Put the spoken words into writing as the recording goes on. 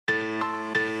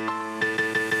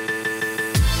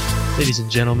Ladies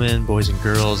and gentlemen, boys and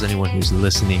girls, anyone who's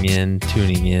listening in,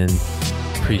 tuning in,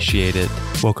 appreciate it.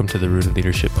 Welcome to the Root of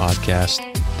Leadership podcast.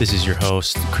 This is your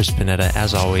host, Chris Panetta.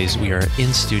 As always, we are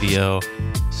in studio,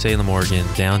 Salem, Oregon,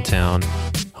 downtown,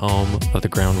 home of the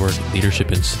Groundwork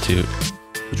Leadership Institute,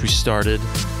 which we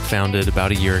founded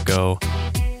about a year ago,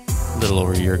 a little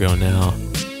over a year ago now.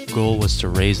 The goal was to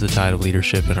raise the tide of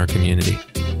leadership in our community.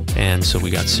 And so we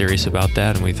got serious about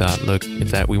that, and we thought, look,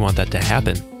 if we want that to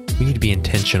happen, we need to be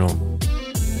intentional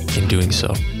in doing so.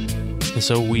 And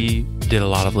so we did a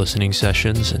lot of listening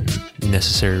sessions and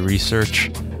necessary research,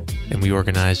 and we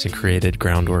organized and created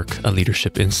Groundwork, a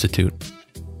leadership institute.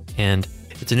 And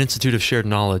it's an institute of shared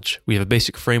knowledge. We have a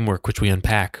basic framework which we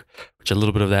unpack, which a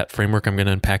little bit of that framework I'm going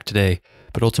to unpack today.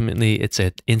 But ultimately, it's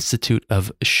an institute of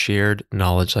shared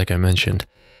knowledge, like I mentioned.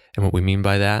 And what we mean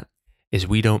by that is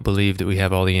we don't believe that we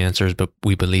have all the answers, but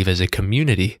we believe as a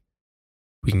community,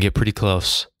 we can get pretty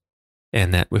close.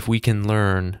 And that if we can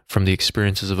learn from the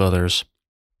experiences of others,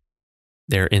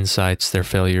 their insights, their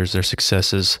failures, their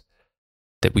successes,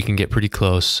 that we can get pretty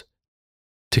close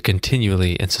to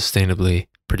continually and sustainably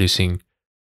producing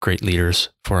great leaders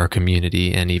for our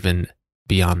community and even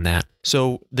beyond that.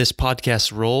 So this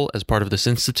podcast's role as part of this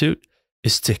institute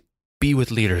is to be with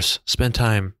leaders, spend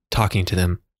time talking to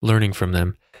them, learning from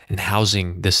them, and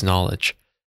housing this knowledge.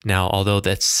 Now, although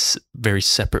that's very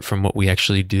separate from what we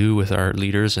actually do with our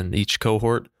leaders and each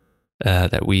cohort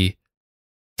that we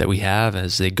have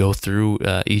as they go through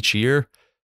each year,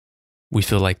 we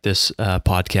feel like this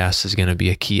podcast is going to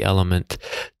be a key element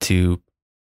to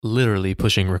literally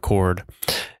pushing record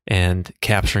and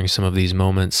capturing some of these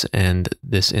moments and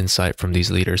this insight from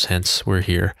these leaders. Hence, we're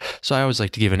here. So I always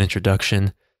like to give an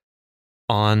introduction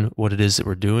on what it is that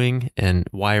we're doing and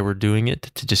why we're doing it,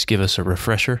 to just give us a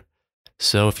refresher.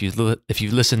 So if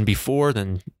you've listened before,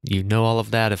 then you know all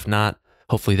of that. If not,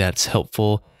 hopefully that's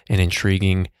helpful and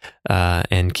intriguing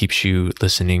and keeps you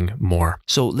listening more.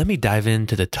 So let me dive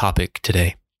into the topic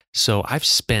today. So I've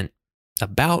spent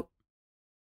about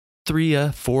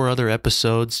 4 other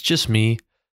episodes, just me,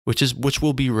 which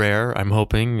will be rare, I'm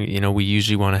hoping. You know, we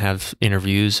usually want to have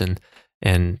interviews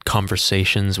and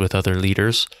conversations with other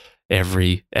leaders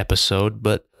every episode,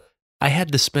 but I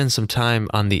had to spend some time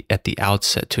at the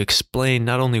outset to explain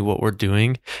not only what we're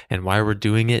doing and why we're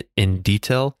doing it in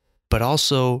detail, but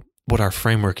also what our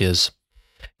framework is.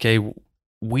 Okay,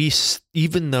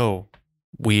 even though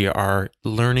we are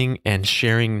learning and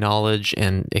sharing knowledge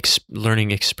and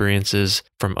learning experiences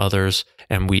from others,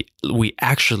 and we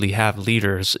actually have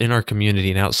leaders in our community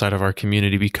and outside of our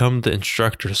community become the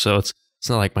instructors. So it's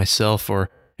not like myself or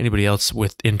anybody else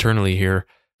internally here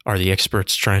are the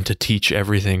experts trying to teach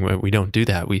everything. We don't do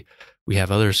that. We have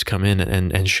others come in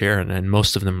and share, and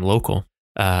most of them local.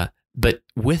 But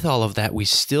with all of that, we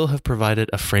still have provided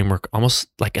a framework, almost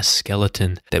like a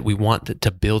skeleton that we want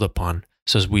to build upon.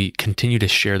 So as we continue to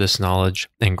share this knowledge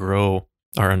and grow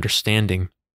our understanding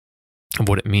of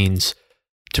what it means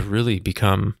to really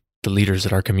become the leaders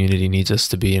that our community needs us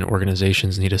to be and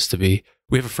organizations need us to be,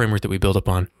 we have a framework that we build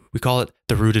upon. We call it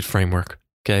the Rooted Framework.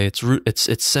 Okay,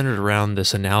 it's centered around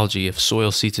this analogy of soil,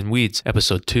 seeds, and weeds.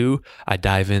 Episode 2, I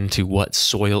dive into what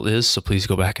soil is, so please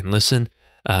go back and listen.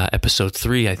 Episode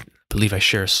 3, I believe I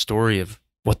share a story of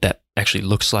what that actually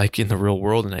looks like in the real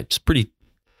world, and it's pretty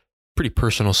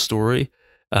personal story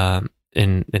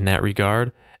in that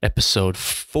regard. Episode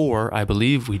 4, I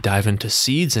believe, we dive into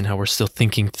seeds and how we're still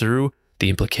thinking through the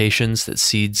implications that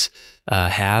seeds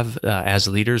have as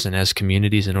leaders and as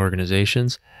communities and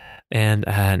organizations. And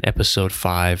in episode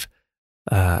 5,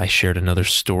 I shared another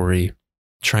story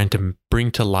trying to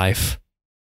bring to life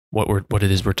what it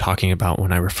is we're talking about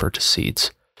when I refer to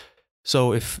seeds.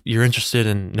 So if you're interested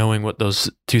in knowing what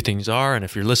those 2 things are, and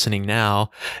if you're listening now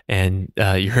and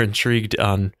you're intrigued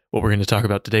on what we're going to talk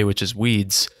about today, which is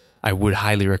weeds, I would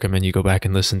highly recommend you go back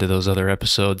and listen to those other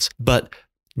episodes. But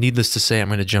needless to say, I'm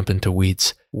going to jump into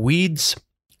weeds. Weeds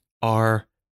are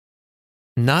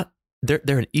not...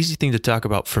 They're an easy thing to talk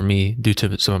about for me due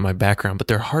to some of my background, but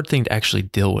they're a hard thing to actually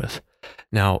deal with.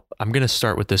 Now, I'm going to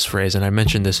start with this phrase, and I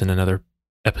mentioned this in another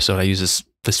episode. I use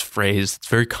this phrase. It's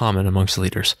very common amongst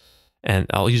leaders, and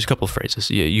I'll use a couple of phrases.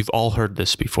 You've all heard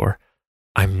this before.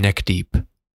 I'm neck deep,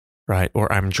 right?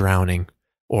 Or I'm drowning,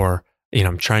 or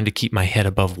I'm trying to keep my head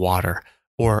above water,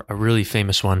 or a really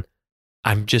famous one,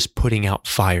 I'm just putting out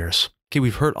fires. Okay,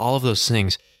 we've heard all of those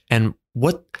things, and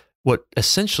what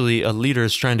essentially a leader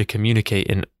is trying to communicate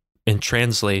in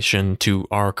translation to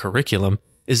our curriculum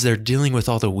is they're dealing with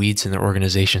all the weeds in their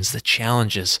organizations, the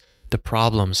challenges, the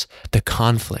problems, the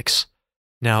conflicts.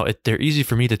 Now, they're easy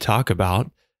for me to talk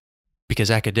about because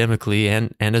academically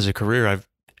and as a career,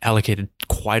 allocated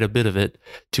quite a bit of it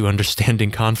to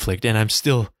understanding conflict, and I'm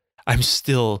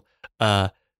still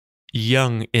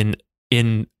young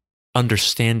in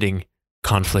understanding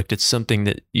conflict. It's something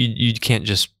that you can't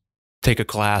just take a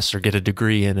class or get a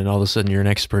degree in and all of a sudden you're an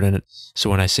expert in it. So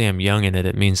when I say I'm young in it,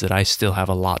 it means that I still have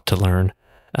a lot to learn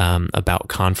about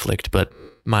conflict. But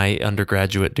my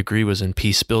undergraduate degree was in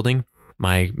peace building.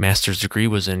 My master's degree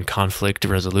was in conflict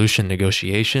resolution,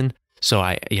 negotiation. So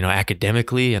I,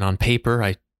 academically and on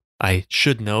paper, I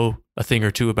should know a thing or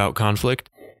two about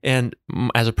conflict. And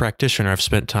as a practitioner, I've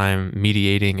spent time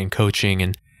mediating and coaching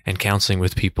and counseling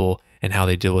with people and how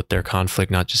they deal with their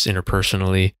conflict, not just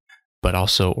interpersonally, but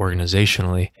also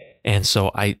organizationally. And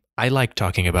so I like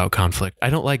talking about conflict. I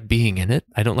don't like being in it.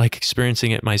 I don't like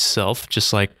experiencing it myself,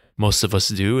 just like most of us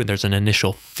do. And there's an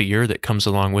initial fear that comes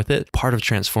along with it. Part of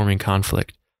transforming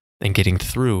conflict and getting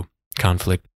through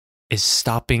conflict is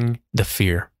stopping the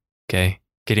fear, okay?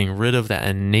 Getting rid of that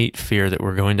innate fear that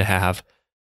we're going to have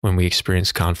when we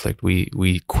experience conflict.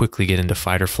 We quickly get into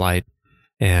fight or flight,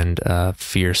 and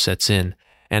fear sets in.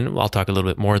 And I'll talk a little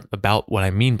bit more about what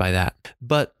I mean by that.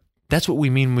 But that's what we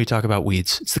mean when we talk about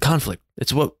weeds. It's the conflict.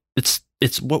 It's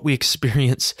what we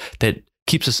experience that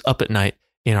keeps us up at night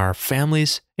in our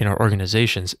families, in our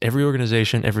organizations. Every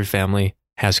organization, every family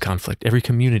has conflict. Every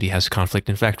community has conflict.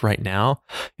 In fact, right now,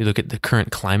 you look at the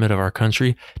current climate of our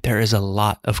country, there is a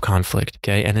lot of conflict.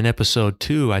 Okay. And in episode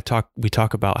 2, we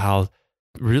talk about how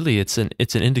really it's an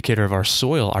indicator of our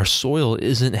soil. Our soil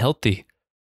isn't healthy.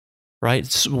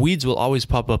 Right? Weeds will always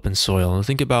pop up in soil.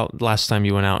 Think about last time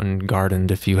you went out and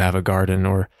gardened, if you have a garden,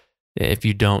 or if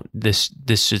you don't, this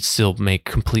should still make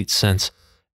complete sense.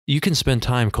 You can spend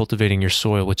time cultivating your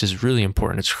soil, which is really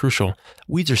important. It's crucial.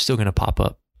 Weeds are still going to pop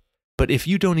up. But if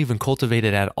you don't even cultivate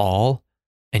it at all,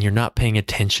 and you're not paying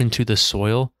attention to the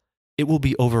soil, it will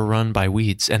be overrun by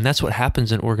weeds. And that's what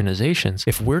happens in organizations.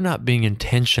 If we're not being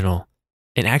intentional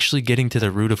in actually getting to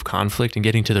the root of conflict and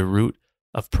getting to the root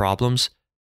of problems,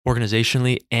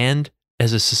 organizationally and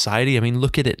as a society, I mean,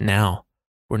 look at it now.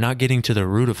 We're not getting to the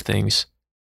root of things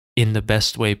in the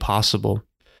best way possible.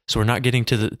 So we're not getting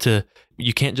to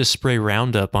you can't just spray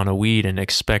Roundup on a weed and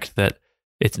expect that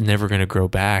it's never going to grow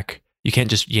back. You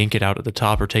can't just yank it out at the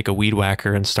top or take a weed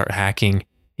whacker and start hacking,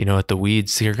 at the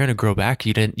weeds. They're going to grow back.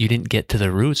 You didn't get to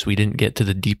the roots. We didn't get to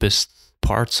the deepest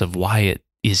parts of why it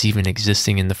is even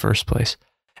existing in the first place.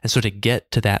 And so to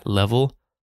get to that level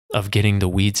of getting the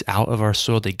weeds out of our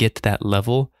soil, to get to that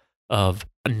level of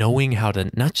knowing how to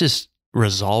not just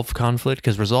resolve conflict,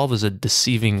 because resolve is a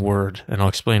deceiving word, and I'll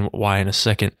explain why in a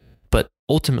second, but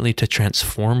ultimately to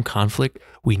transform conflict,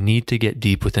 we need to get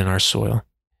deep within our soil,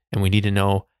 and we need to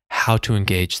know how to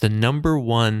engage. The number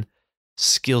one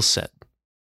skill set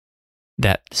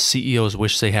that CEOs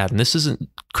wish they had, and this isn't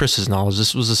Chris's knowledge,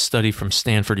 this was a study from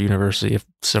Stanford University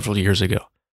several years ago.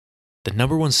 The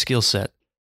number one skill set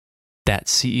that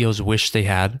CEOs wish they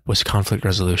had was conflict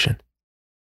resolution.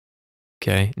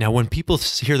 Okay. Now, when people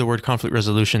hear the word conflict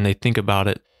resolution, they think about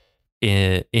it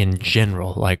in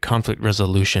general, like conflict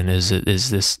resolution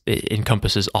it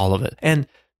encompasses all of it. And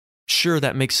sure,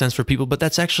 that makes sense for people, but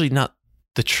that's actually not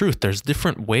the truth. There's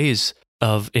different ways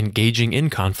of engaging in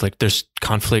conflict. There's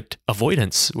conflict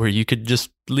avoidance, where you could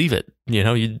just leave it.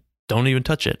 You don't even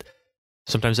touch it.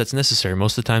 Sometimes that's necessary.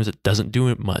 Most of the times it doesn't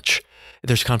do much.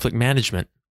 There's conflict management.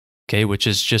 Okay, which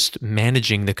is just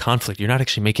managing the conflict. You're not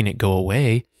actually making it go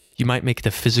away. You might make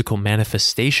the physical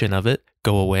manifestation of it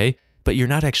go away, but you're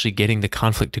not actually getting the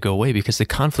conflict to go away, because the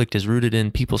conflict is rooted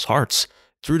in people's hearts.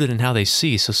 It's rooted in how they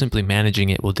see, so simply managing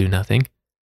it will do nothing.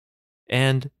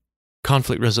 And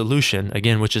conflict resolution,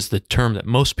 again, which is the term that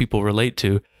most people relate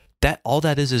to, that all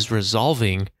that is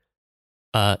resolving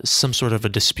some sort of a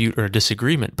dispute or a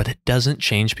disagreement, but it doesn't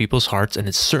change people's hearts, and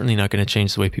it's certainly not going to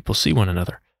change the way people see one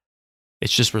another.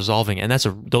 It's just resolving. And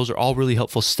those are all really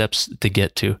helpful steps to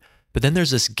get to. But then there's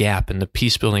this gap in the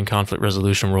peace building conflict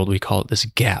resolution world. We call it this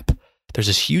gap. There's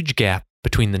this huge gap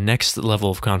between the next level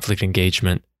of conflict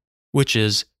engagement, which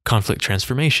is conflict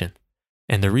transformation.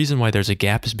 And the reason why there's a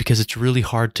gap is because it's really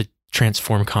hard to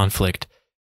transform conflict.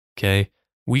 Okay.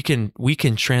 We can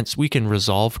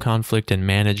resolve conflict and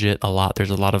manage it a lot.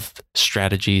 There's a lot of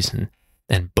strategies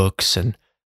and books and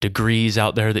degrees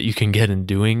out there that you can get in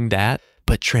doing that.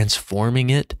 But transforming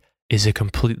it is a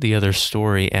completely other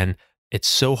story. And it's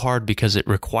so hard because it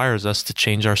requires us to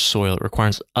change our soil. It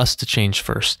requires us to change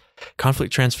first.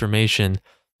 Conflict transformation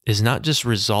is not just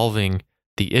resolving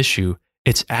the issue.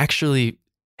 It's actually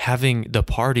having the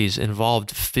parties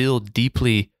involved feel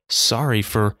deeply sorry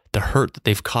for the hurt that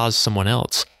they've caused someone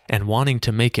else and wanting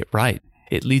to make it right.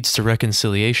 It leads to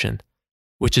reconciliation,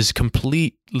 which is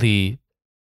completely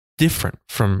different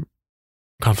from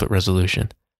conflict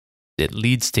resolution. It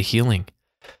leads to healing.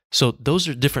 So those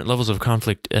are different levels of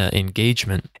conflict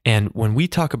engagement. And when we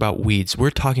talk about weeds, we're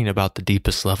talking about the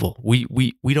deepest level. We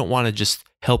don't want to just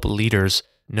help leaders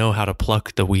know how to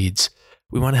pluck the weeds.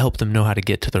 We want to help them know how to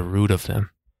get to the root of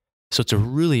them. So it's a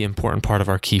really important part of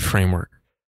our key framework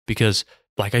because,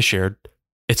 like I shared,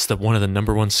 it's one of the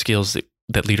number one skills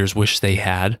that leaders wish they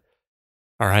had.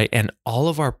 All right. And all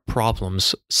of our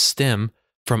problems stem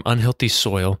from unhealthy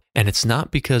soil. And it's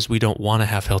not because we don't want to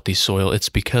have healthy soil. It's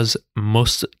because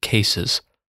most cases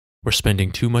we're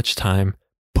spending too much time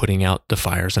putting out the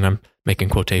fires. And I'm making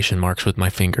quotation marks with my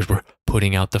fingers. We're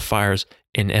putting out the fires.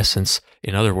 In essence,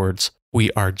 in other words, we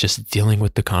are just dealing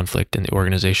with the conflict and the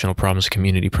organizational problems,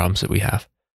 community problems that we have.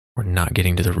 We're not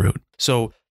getting to the root.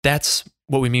 So that's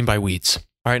what we mean by weeds.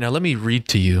 All right, now let me read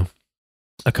to you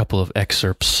a couple of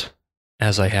excerpts,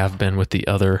 as I have been with the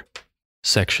other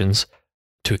sections,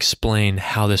 to explain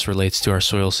how this relates to our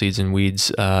soil, seeds, and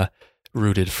weeds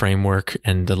rooted framework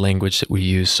and the language that we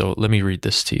use. So let me read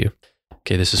this to you.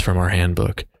 Okay, this is from our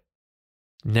handbook.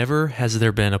 Never has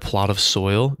there been a plot of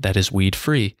soil that is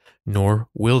weed-free, nor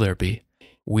will there be.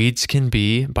 Weeds can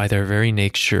be, by their very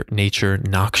nature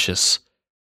noxious.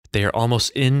 They are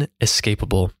almost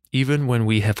inescapable, even when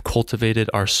we have cultivated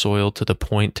our soil to the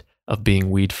point of being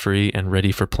weed-free and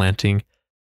ready for planting.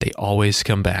 They always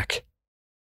come back.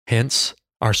 Hence,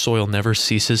 our soil never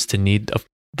ceases to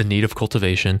the need of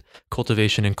cultivation.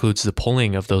 Cultivation includes the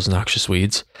pulling of those noxious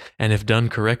weeds, and if done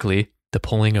correctly, the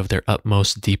pulling of their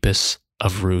utmost, deepest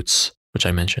of roots, which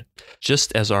I mentioned.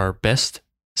 Just as our best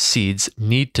seeds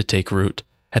need to take root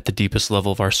at the deepest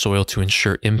level of our soil to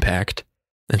ensure impact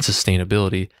and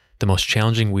sustainability, the most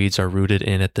challenging weeds are rooted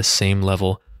in at the same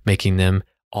level, making them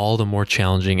all the more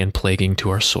challenging and plaguing to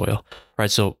our soil. Right?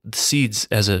 So the seeds,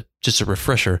 just a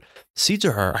refresher, seeds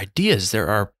are our ideas. They're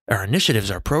our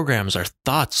initiatives, our programs, our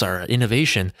thoughts, our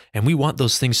innovation, and we want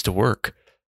those things to work.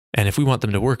 And if we want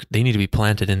them to work, they need to be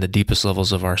planted in the deepest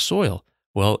levels of our soil.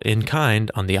 Well, in kind,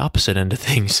 on the opposite end of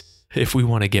things, if we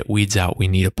want to get weeds out, we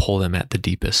need to pull them at the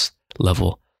deepest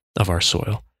level of our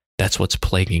soil. That's what's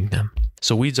plaguing them.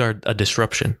 So weeds are a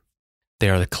disruption. They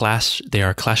are a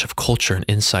clash of culture and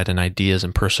insight and ideas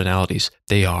and personalities.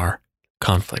 They are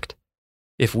conflict.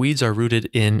 If weeds are rooted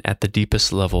in at the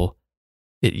deepest level,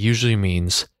 it usually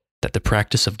means that the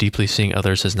practice of deeply seeing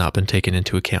others has not been taken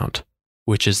into account,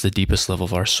 which is the deepest level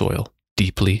of our soil,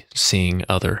 deeply seeing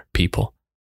other people.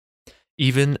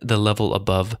 Even the level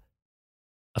above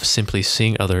of simply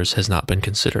seeing others has not been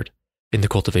considered in the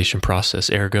cultivation process.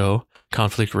 Ergo,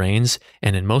 conflict reigns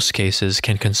and in most cases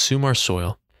can consume our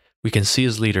soil. We can see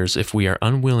as leaders, if we are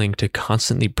unwilling to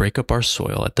constantly break up our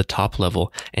soil at the top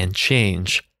level and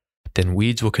change, then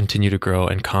weeds will continue to grow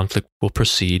and conflict will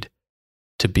proceed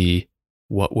to be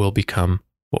what we will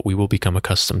become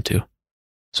accustomed to.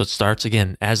 So it starts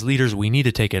again, as leaders, we need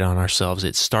to take it on ourselves.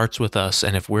 It starts with us.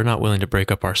 And if we're not willing to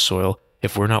break up our soil,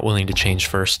 if we're not willing to change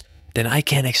first, then I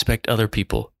can't expect other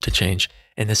people to change.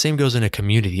 And the same goes in a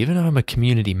community. Even if I'm a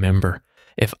community member,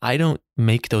 if I don't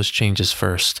make those changes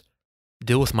first,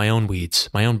 deal with my own weeds,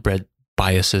 my own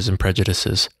biases and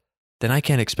prejudices, then I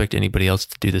can't expect anybody else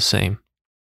to do the same.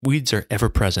 Weeds are ever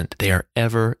present. They are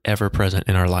ever, ever present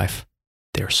in our life.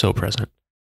 They are so present.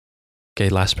 Okay,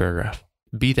 last paragraph.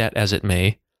 Be that as it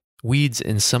may, weeds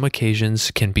in some occasions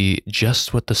can be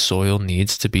just what the soil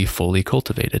needs to be fully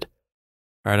cultivated.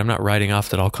 All right, I'm not writing off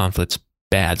that all conflict's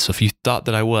bad. So if you thought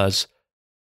that I was,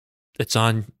 it's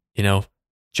on,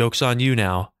 joke's on you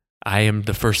now. I am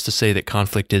the first to say that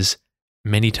conflict is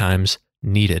many times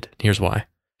needed. Here's why.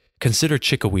 Consider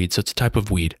chickweed. So it's a type of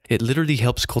weed. It literally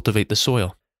helps cultivate the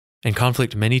soil. And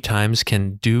conflict many times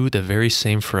can do the very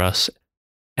same for us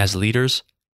as leaders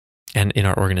and in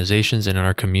our organizations and in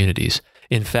our communities.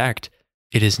 In fact,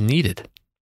 it is needed.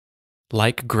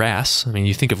 Like grass,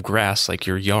 you think of grass like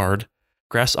your yard.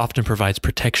 Grass often provides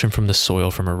protection from the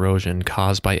soil from erosion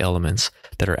caused by elements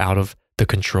that are out of the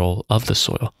control of the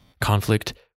soil.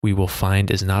 Conflict, we will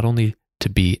find, is not only to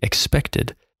be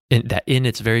expected, that in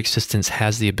its very existence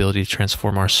has the ability to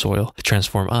transform our soil, to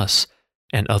transform us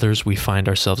and others we find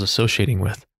ourselves associating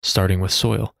with, starting with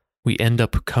soil. We end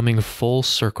up coming full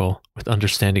circle with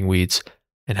understanding weeds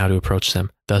and how to approach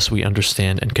them. Thus, we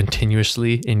understand and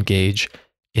continuously engage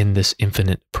in this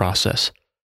infinite process.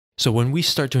 So when we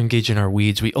start to engage in our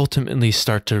weeds, we ultimately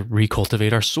start to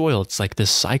recultivate our soil. It's like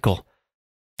this cycle.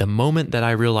 The moment that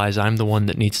I realize I'm the one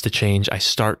that needs to change, I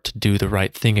start to do the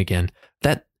right thing again.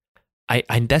 That's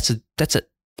a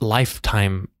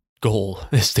lifetime goal,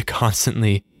 is to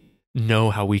constantly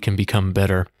know how we can become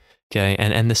better. Okay.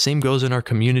 And the same goes in our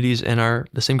communities and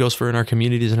the same goes for in our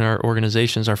communities and our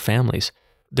organizations, our families.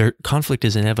 conflict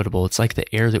is inevitable. It's like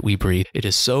the air that we breathe.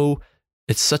 It's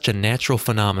such a natural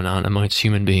phenomenon amongst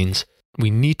human beings. We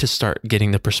need to start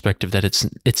getting the perspective that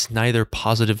it's neither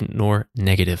positive nor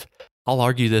negative. I'll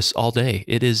argue this all day.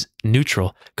 It is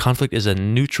neutral. Conflict is a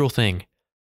neutral thing.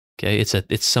 Okay,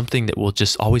 it's something that will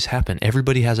just always happen.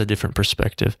 Everybody has a different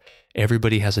perspective.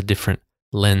 Everybody has a different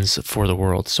lens for the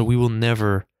world. So we will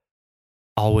never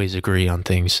always agree on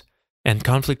things. And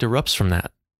conflict erupts from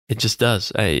that. It just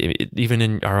does. Even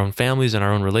in our own families and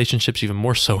our own relationships, even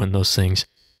more so in those things,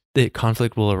 that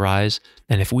conflict will arise.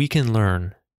 And if we can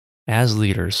learn as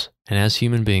leaders and as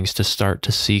human beings to start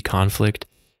to see conflict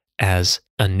as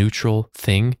a neutral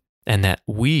thing, and that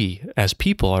we as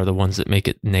people are the ones that make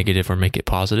it negative or make it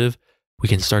positive, we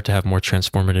can start to have more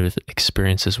transformative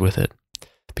experiences with it.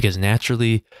 Because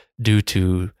naturally, due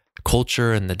to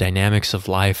culture and the dynamics of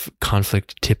life,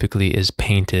 conflict typically is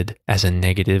painted as a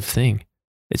negative thing.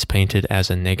 It's painted as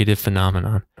a negative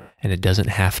phenomenon, and it doesn't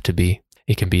have to be.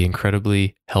 It can be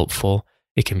incredibly helpful.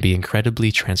 It can be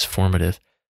incredibly transformative.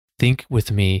 Think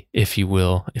with me, if you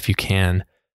will, if you can,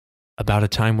 about a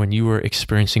time when you were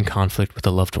experiencing conflict with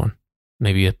a loved one,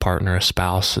 maybe a partner, a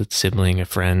spouse, a sibling, a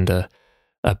friend,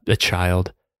 a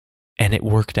child, and it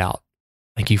worked out.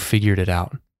 Like you figured it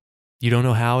out. You don't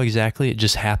know how exactly, it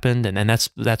just happened. And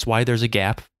that's why there's a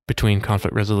gap between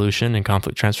conflict resolution and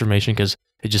conflict transformation, because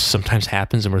it just sometimes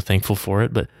happens and we're thankful for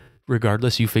it. But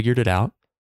regardless, you figured it out.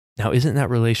 Now, isn't that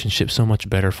relationship so much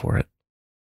better for it?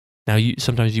 Now,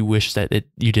 sometimes you wish that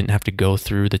you didn't have to go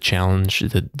through the challenge,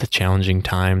 the challenging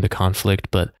time, the conflict,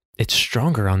 but it's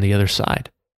stronger on the other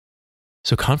side.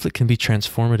 So conflict can be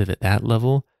transformative at that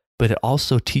level, but it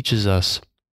also teaches us,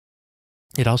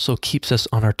 it also keeps us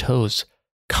on our toes,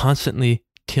 constantly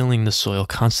tilling the soil,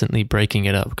 constantly breaking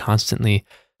it up, constantly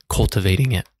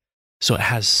cultivating it. So it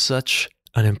has such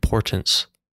an importance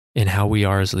in how we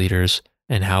are as leaders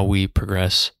and how we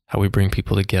progress, how we bring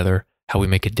people together, how we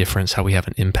make a difference, how we have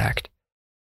an impact.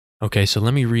 Okay, so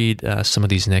let me read some of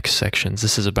these next sections.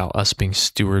 This is about us being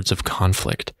stewards of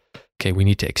conflict. Okay, we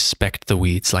need to expect the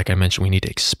weeds. Like I mentioned, we need to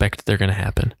expect they're going to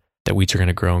happen, that weeds are going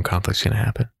to grow and conflict's going to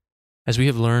happen. As we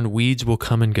have learned, weeds will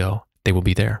come and go. They will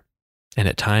be there. And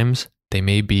at times, they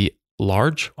may be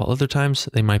large, while other times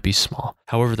they might be small.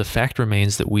 However, the fact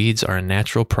remains that weeds are a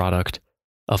natural product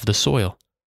of the soil.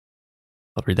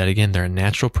 I'll read that again. They're a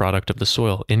natural product of the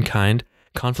soil. In kind,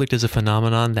 conflict is a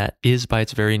phenomenon that is by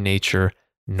its very nature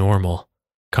normal.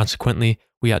 Consequently,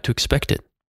 we ought to expect it.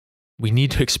 We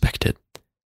need to expect it.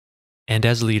 And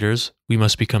as leaders, we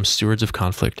must become stewards of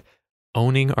conflict.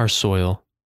 Owning our soil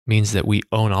means that we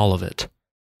own all of it.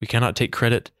 We cannot take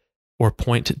credit or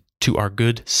point to our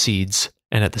good seeds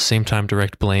and at the same time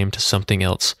direct blame to something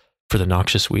else for the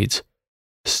noxious weeds.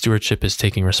 Stewardship is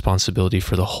taking responsibility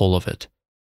for the whole of it.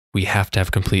 We have to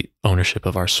have complete ownership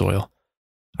of our soil.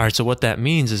 All right, so what that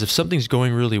means is if something's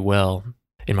going really well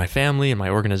in my family, in my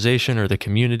organization, or the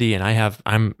community, and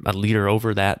I'm a leader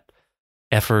over that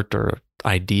effort or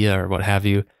idea or what have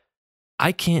you,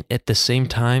 I can't at the same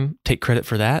time take credit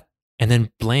for that and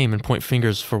then blame and point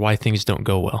fingers for why things don't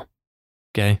go well.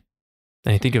 Okay?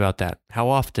 And you think about that. How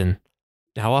often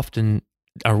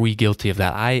are we guilty of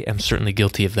that? I am certainly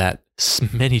guilty of that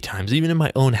many times, even in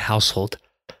my own household.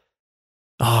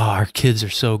 Oh, our kids are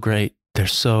so great. They're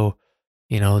so,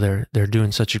 they're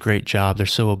doing such a great job. They're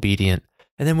so obedient.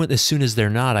 And then as soon as they're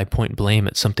not, I point blame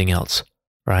at something else,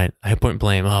 right? I point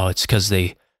blame, it's because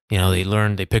they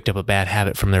picked up a bad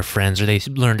habit from their friends, or they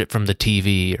learned it from the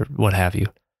TV or what have you.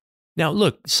 Now,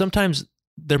 look, sometimes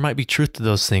there might be truth to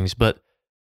those things, but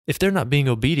if they're not being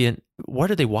obedient,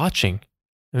 what are they watching?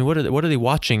 I mean, what are they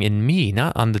watching in me?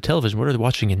 Not on the television. What are they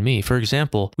watching in me? For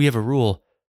example, we have a rule,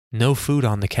 no food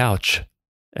on the couch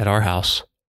at our house.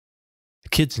 The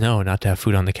kids know not to have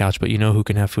food on the couch, but you know who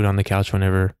can have food on the couch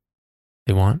whenever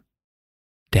they want?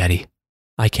 Daddy.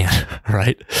 I can't,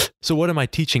 right? So what am I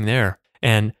teaching there?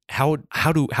 And how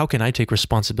can I take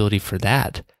responsibility for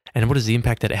that? And what is the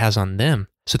impact that it has on them?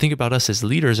 So think about us as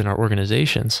leaders in our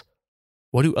organizations.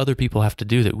 What do other people have to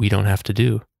do that we don't have to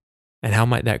do? And how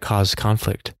might that cause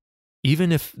conflict?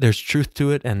 Even if there's truth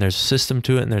to it and there's a system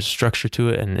to it and there's structure to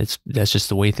it and that's just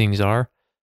the way things are,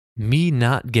 me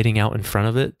not getting out in front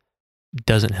of it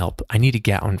doesn't help. I need to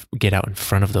get out in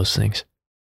front of those things.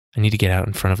 I need to get out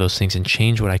in front of those things and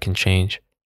change what I can change.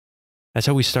 That's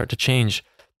how we start to change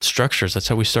structures. That's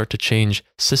how we start to change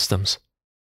systems.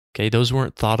 Okay, those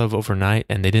weren't thought of overnight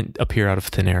and they didn't appear out of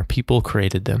thin air. People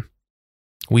created them.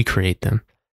 We create them.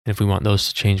 And if we want those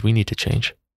to change, we need to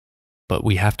change. But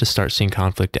we have to start seeing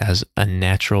conflict as a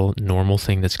natural, normal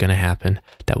thing that's going to happen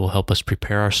that will help us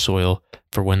prepare our soil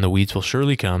for when the weeds will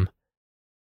surely come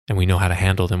and we know how to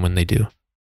handle them when they do.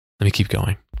 Let me keep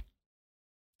going.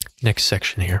 Next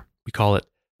section here, we call it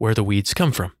where the weeds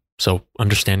come from. So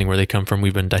understanding where they come from,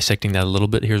 we've been dissecting that a little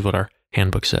bit. Here's what our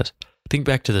handbook says. Think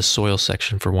back to the soil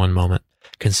section for one moment.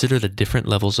 Consider the different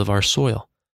levels of our soil.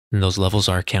 And those levels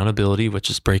are accountability,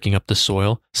 which is breaking up the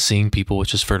soil, seeing people,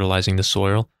 which is fertilizing the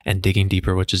soil, and digging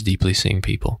deeper, which is deeply seeing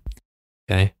people.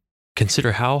 Okay?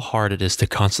 Consider how hard it is to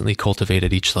constantly cultivate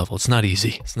at each level. It's not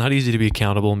easy. It's not easy to be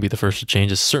accountable and be the first to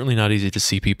change. It's certainly not easy to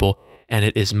see people. And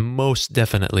it is most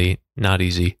definitely not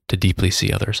easy to deeply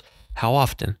see others. How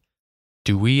often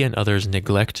do we and others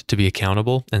neglect to be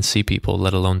accountable and see people,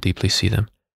 let alone deeply see them?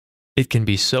 It can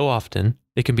be so often.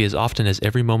 It can be as often as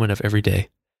every moment of every day.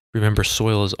 Remember,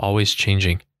 soil is always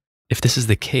changing. If this is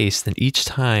the case, then each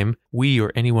time we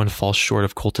or anyone falls short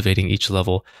of cultivating each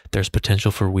level, there's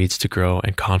potential for weeds to grow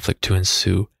and conflict to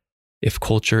ensue. If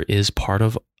culture is part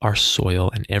of our soil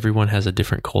and everyone has a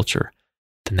different culture,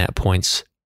 then that points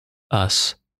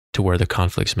us to where the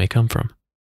conflicts may come from.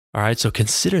 All right, so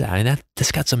consider that. And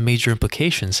that's got some major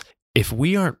implications. If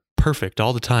we aren't perfect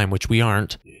all the time, which we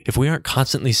aren't, if we aren't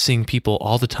constantly seeing people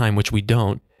all the time, which we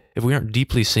don't, if we aren't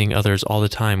deeply seeing others all the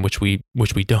time, which we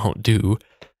don't do,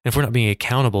 and if we're not being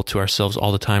accountable to ourselves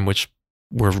all the time, which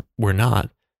we're not,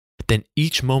 then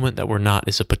each moment that we're not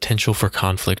is a potential for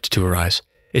conflict to arise.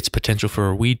 It's potential for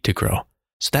a weed to grow.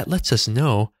 So that lets us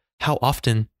know how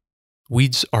often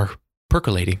weeds are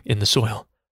percolating in the soil.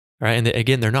 Right? And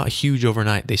again, they're not huge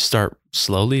overnight. They start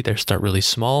slowly. They start really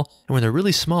small. And when they're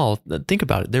really small, think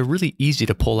about it. They're really easy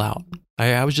to pull out.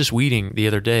 I was just weeding the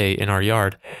other day in our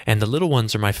yard, and the little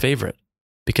ones are my favorite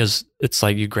because it's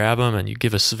like you grab them and you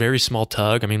give a very small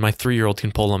tug. I mean, my 3-year-old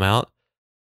can pull them out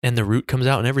and the root comes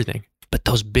out and everything. But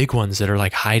those big ones that are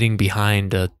like hiding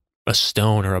behind a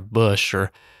stone or a bush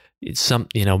or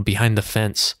behind the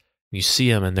fence, you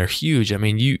see them and they're huge. I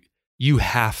mean, you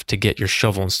have to get your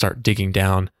shovel and start digging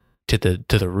down to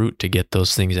the root to get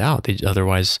those things out.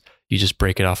 Otherwise, you just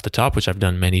break it off the top, which I've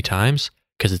done many times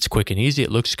because it's quick and easy.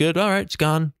 It looks good. All right, it's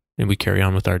gone. And we carry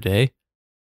on with our day,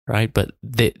 right? But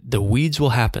the weeds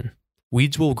will happen.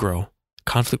 Weeds will grow.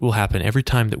 Conflict will happen every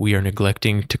time that we are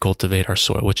neglecting to cultivate our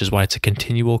soil, which is why it's a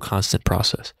continual, constant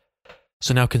process.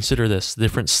 So now consider this,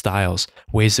 different styles,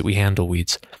 ways that we handle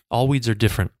weeds. All weeds are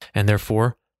different, and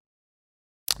therefore,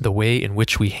 the way in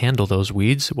which we handle those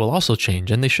weeds will also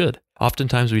change, and they should.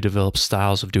 Oftentimes, we develop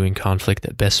styles of doing conflict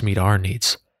that best meet our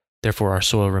needs. Therefore, our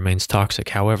soil remains toxic.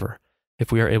 However,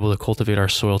 if we are able to cultivate our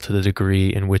soil to the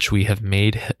degree in which we have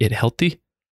made it healthy,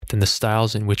 then the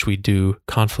styles in which we do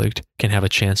conflict can have a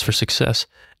chance for success.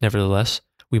 Nevertheless,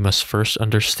 we must first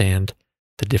understand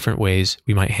the different ways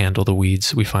we might handle the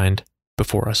weeds we find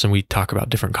before us. And we talk about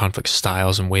different conflict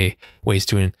styles and ways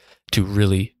to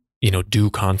really do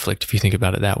conflict. If you think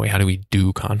about it that way, how do we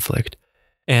do conflict?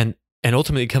 And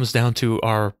ultimately, it comes down to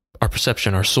our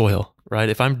perception, our soil, right?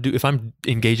 If I'm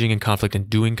engaging in conflict and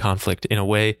doing conflict in a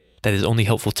way that is only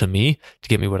helpful to me to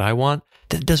get me what I want,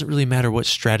 then it doesn't really matter what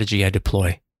strategy I deploy.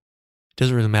 It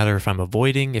doesn't really matter if I'm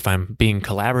avoiding, if I'm being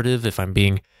collaborative,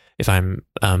 if I'm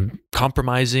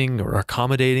compromising or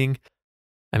accommodating.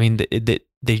 I mean,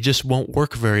 they just won't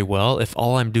work very well if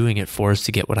all I'm doing it for is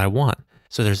to get what I want.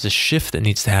 So there's this shift that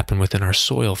needs to happen within our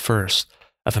soil first.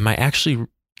 Am I actually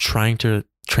trying to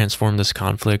transform this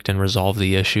conflict and resolve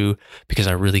the issue because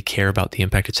I really care about the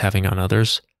impact it's having on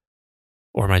others?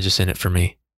 Or am I just in it for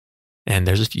me? And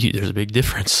there's a big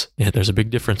difference. Yeah, there's a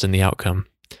big difference in the outcome.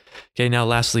 Okay, now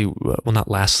not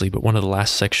lastly, but one of the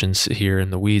last sections here in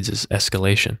the weeds is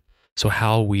escalation. So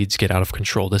how weeds get out of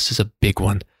control. This is a big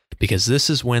one because this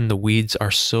is when the weeds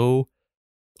are so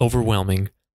overwhelming,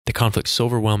 the conflict's so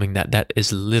overwhelming that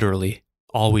is literally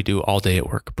all we do all day at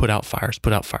work. Put out fires.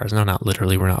 No, not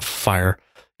literally. We're not fire.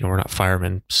 We're not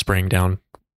firemen spraying down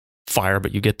fire,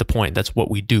 but you get the point. That's what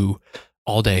we do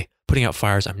all day. Putting out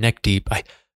fires. I'm neck deep.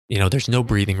 There's no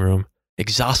breathing room.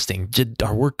 Exhausting.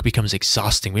 Our work becomes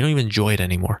exhausting. We don't even enjoy it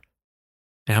anymore.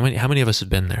 And how many of us have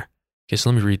been there? Okay, so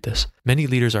let me read this. Many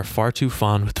leaders are far too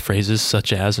fond with phrases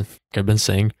such as, I've been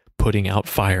saying, putting out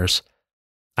fires.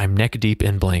 I'm neck deep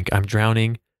in blank. I'm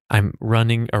drowning. I'm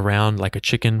running around like a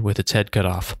chicken with its head cut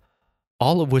off.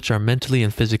 All of which are mentally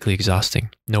and physically exhausting.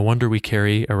 No wonder we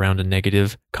carry around a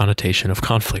negative connotation of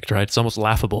conflict, right? It's almost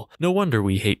laughable. No wonder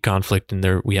we hate conflict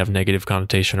and we have negative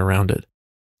connotation around it.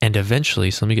 And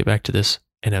eventually, so let me get back to this,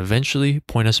 and eventually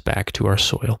point us back to our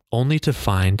soil, only to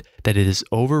find that it is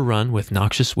overrun with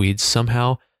noxious weeds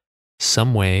somehow,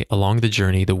 some way along the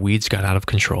journey, the weeds got out of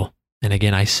control. And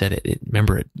again, I said it.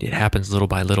 Remember, it happens little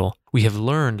by little. We have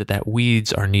learned that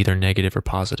weeds are neither negative or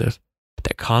positive, that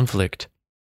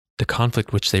the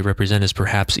conflict which they represent is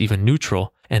perhaps even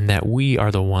neutral, and that we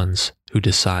are the ones who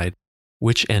decide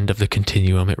which end of the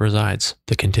continuum it resides,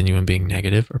 the continuum being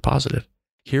negative or positive.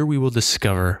 Here we will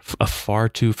discover a far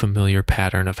too familiar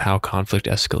pattern of how conflict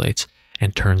escalates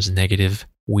and turns negative.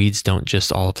 Weeds don't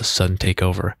just all of a sudden take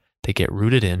over. They get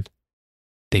rooted in,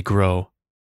 they grow,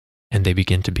 and they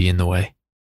begin to be in the way.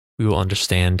 We will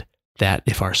understand that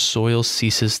if our soil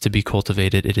ceases to be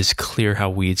cultivated, it is clear how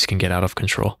weeds can get out of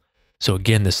control. So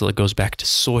again, this goes back to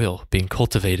soil being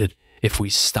cultivated. If we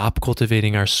stop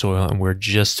cultivating our soil and we're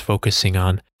just focusing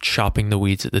on chopping the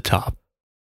weeds at the top,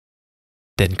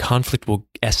 then conflict will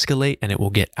escalate and it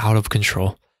will get out of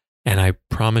control. And I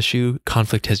promise you,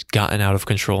 conflict has gotten out of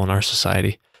control in our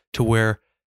society to where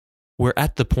we're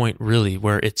at the point really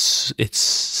where it's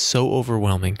so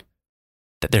overwhelming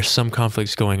that there's some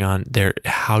conflicts going on there.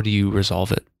 How do you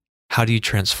resolve it? How do you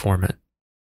transform it?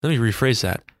 Let me rephrase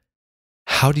that.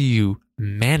 How do you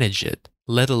manage it,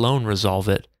 let alone resolve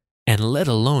it, and let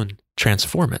alone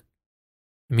transform it?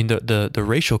 I mean, the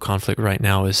racial conflict right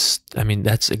now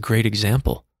that's a great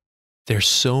example. There's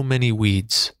so many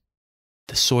weeds.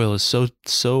 The soil is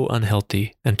so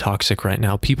unhealthy and toxic right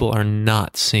now. People are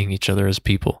not seeing each other as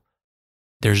people.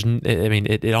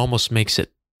 It almost makes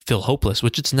it feel hopeless,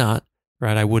 which it's not,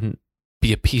 right? I wouldn't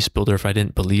be a peace builder if I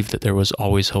didn't believe that there was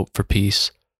always hope for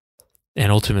peace.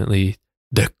 And ultimately,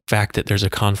 the fact that there's a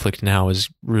conflict now is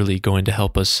really going to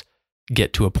help us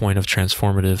get to a point of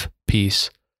transformative peace.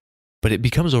 But it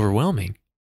becomes overwhelming.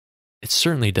 It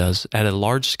certainly does. At a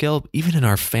large scale, even in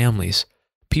our families,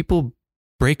 people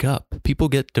break up, people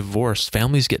get divorced,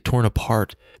 families get torn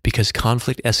apart because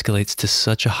conflict escalates to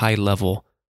such a high level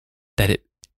that it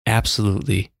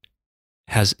absolutely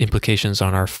has implications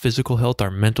on our physical health, our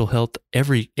mental health,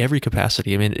 every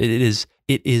capacity. I mean, it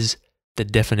is the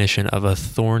definition of a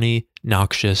thorny,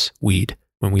 noxious weed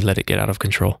when we let it get out of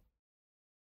control.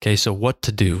 Okay, so what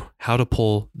to do? How to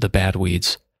pull the bad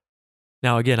weeds?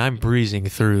 Now, again, I'm breezing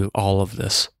through all of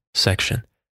this section.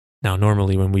 Now,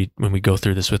 normally when we go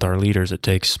through this with our leaders, it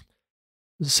takes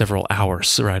several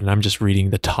hours, right? And I'm just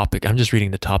reading the topic. I'm just reading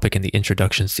the topic and the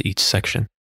introductions to each section.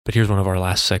 But here's one of our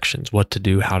last sections: what to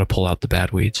do, how to pull out the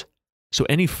bad weeds. So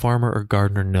any farmer or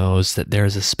gardener knows that there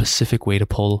is a specific way to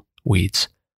pull weeds,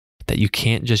 that you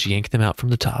can't just yank them out from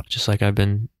the top, just like I've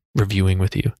been reviewing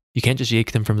with you. You can't just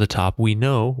yank them from the top. We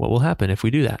know what will happen if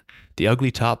we do that. The ugly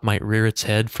top might rear its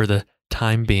head for the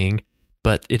time being,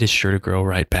 but it is sure to grow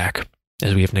right back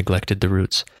as we have neglected the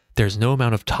roots. There's no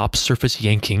amount of top surface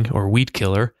yanking or weed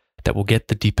killer that will get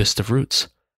the deepest of roots.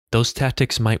 Those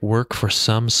tactics might work for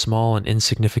some small and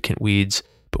insignificant weeds,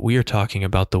 but we are talking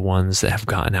about the ones that have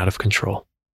gotten out of control.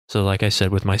 So like I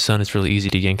said, with my son, it's really easy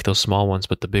to yank those small ones,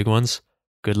 but the big ones,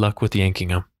 good luck with yanking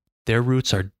them. Their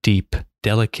roots are deep,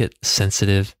 delicate,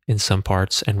 sensitive in some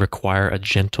parts, and require a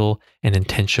gentle and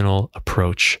intentional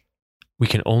approach. We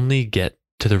can only get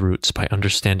to the roots by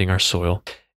understanding our soil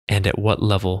and at what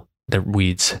level the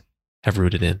weeds have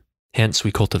rooted in. Hence,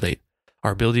 we cultivate.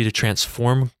 Our ability to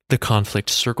transform the conflict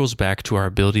circles back to our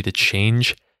ability to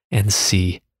change and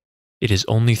see. It is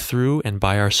only through and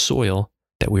by our soil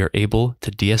that we are able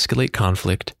to de-escalate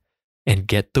conflict and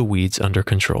get the weeds under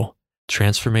control.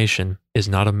 Transformation is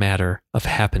not a matter of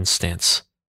happenstance.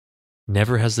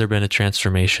 Never has there been a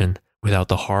transformation without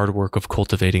the hard work of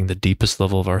cultivating the deepest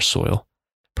level of our soil.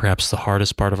 Perhaps the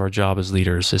hardest part of our job as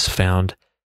leaders is found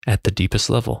at the deepest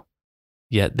level.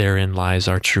 Yet therein lies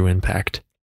our true impact.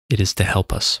 It is to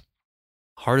help us.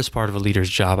 Hardest part of a leader's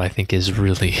job, I think, is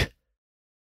really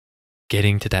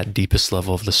getting to that deepest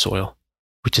level of the soil,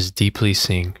 which is deeply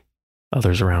seeing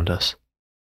others around us.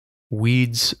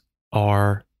 Weeds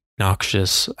are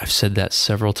noxious. I've said that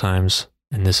several times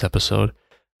in this episode.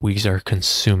 Weeds are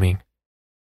consuming,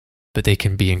 but they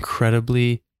can be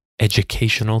incredibly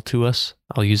educational to us.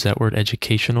 I'll use that word,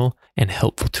 educational, and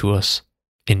helpful to us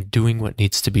in doing what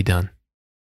needs to be done,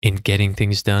 in getting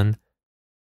things done,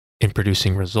 in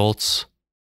producing results,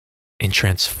 in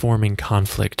transforming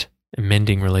conflict, and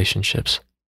mending relationships.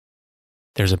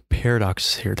 There's a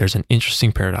paradox here. There's an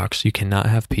interesting paradox. You cannot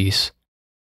have peace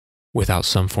without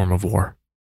some form of war.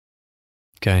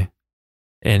 Okay?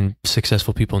 And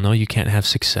successful people know you can't have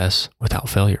success without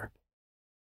failure.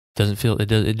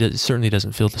 It certainly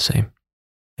doesn't feel the same.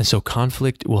 And so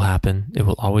conflict will happen. It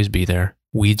will always be there.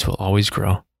 Weeds will always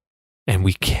grow. And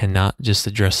we cannot just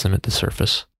address them at the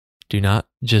surface. Do not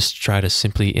just try to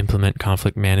simply implement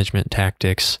conflict management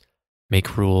tactics,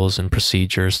 make rules and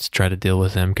procedures to try to deal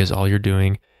with them, because all you're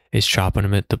doing is chopping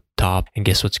them at the top. And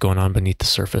guess what's going on beneath the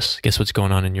surface? Guess what's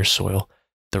going on in your soil?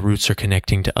 The roots are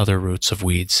connecting to other roots of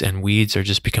weeds, and weeds are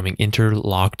just becoming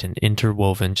interlocked and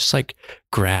interwoven, just like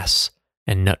grass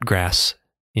and nut grass.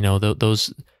 You know,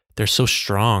 they're so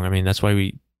strong. I mean, that's why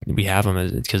we we have them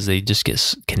because they just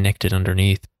get connected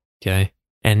underneath. Okay.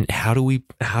 And how do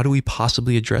we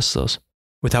possibly address those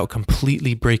without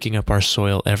completely breaking up our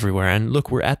soil everywhere? And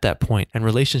look, we're at that point, and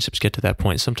relationships get to that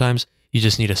point. Sometimes you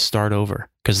just need to start over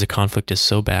because the conflict is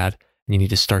so bad, and you need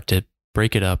to start to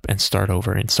break it up and start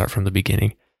over and start from the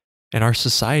beginning. And our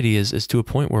society is to a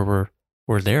point where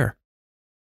we're there.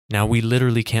 Now, we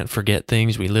literally can't forget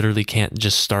things. We literally can't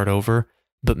just start over,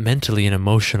 but mentally and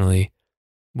emotionally,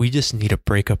 we just need to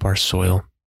break up our soil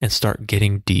and start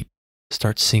getting deep.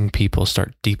 Start seeing people,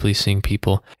 start deeply seeing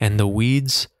people. And the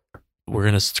weeds, we're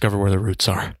going to discover where the roots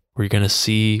are. We're going to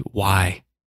see why.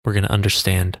 We're going to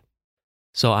understand.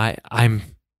 So I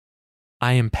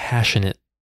am passionate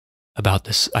about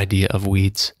this idea of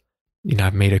weeds. You know,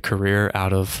 I've made a career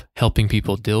out of helping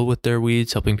people deal with their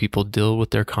weeds, helping people deal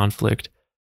with their conflict,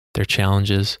 their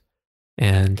challenges.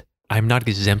 And I'm not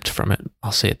exempt from it.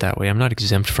 I'll say it that way. I'm not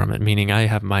exempt from it, meaning I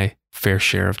have my fair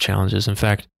share of challenges. In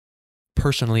fact,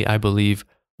 personally, I believe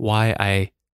why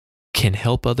I can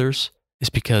help others is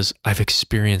because I've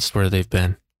experienced where they've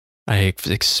been. I've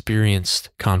experienced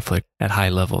conflict at high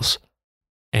levels,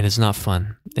 and it's not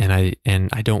fun. And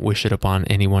I don't wish it upon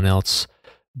anyone else,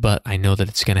 but I know that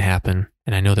it's going to happen,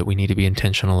 and I know that we need to be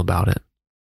intentional about it.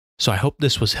 So I hope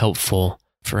this was helpful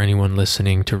for anyone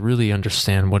listening to really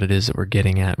understand what it is that we're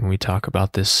getting at when we talk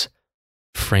about this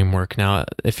framework. Now,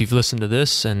 if you've listened to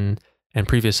this and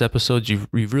previous episodes, you've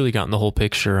really gotten the whole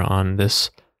picture on this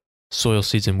soil,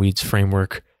 seeds, and weeds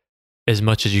framework as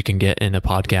much as you can get in a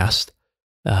podcast.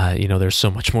 There's so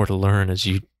much more to learn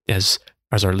as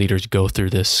our leaders go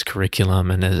through this curriculum,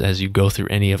 and as you go through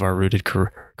any of our rooted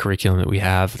curriculum that we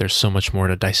have. There's so much more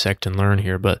to dissect and learn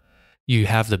here, but you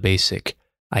have the basic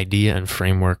idea and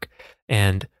framework.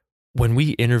 And when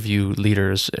we interview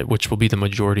leaders, which will be the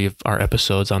majority of our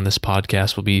episodes on this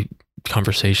podcast, will be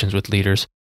conversations with leaders,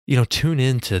 tune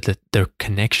into the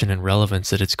connection and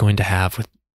relevance that it's going to have with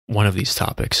one of these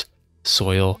topics,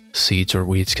 soil, seeds, or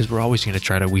weeds, because we're always going to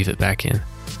try to weave it back in.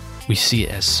 We see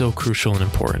it as so crucial and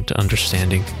important to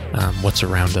understanding what's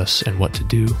around us and what to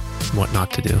do and what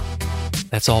not to do.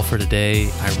 That's all for today.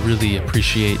 I really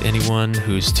appreciate anyone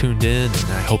who's tuned in,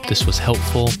 and I hope this was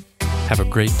helpful. Have a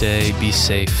great day. Be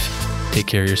safe. Take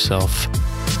care of yourself.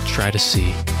 Try to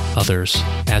see others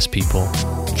as people.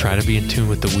 Try to be in tune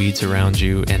with the weeds around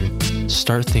you, and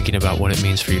start thinking about what it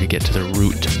means for you to get to the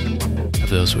root of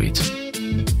those weeds.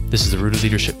 This is the Rooted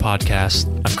Leadership Podcast.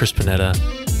 I'm Chris Panetta.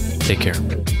 Take care.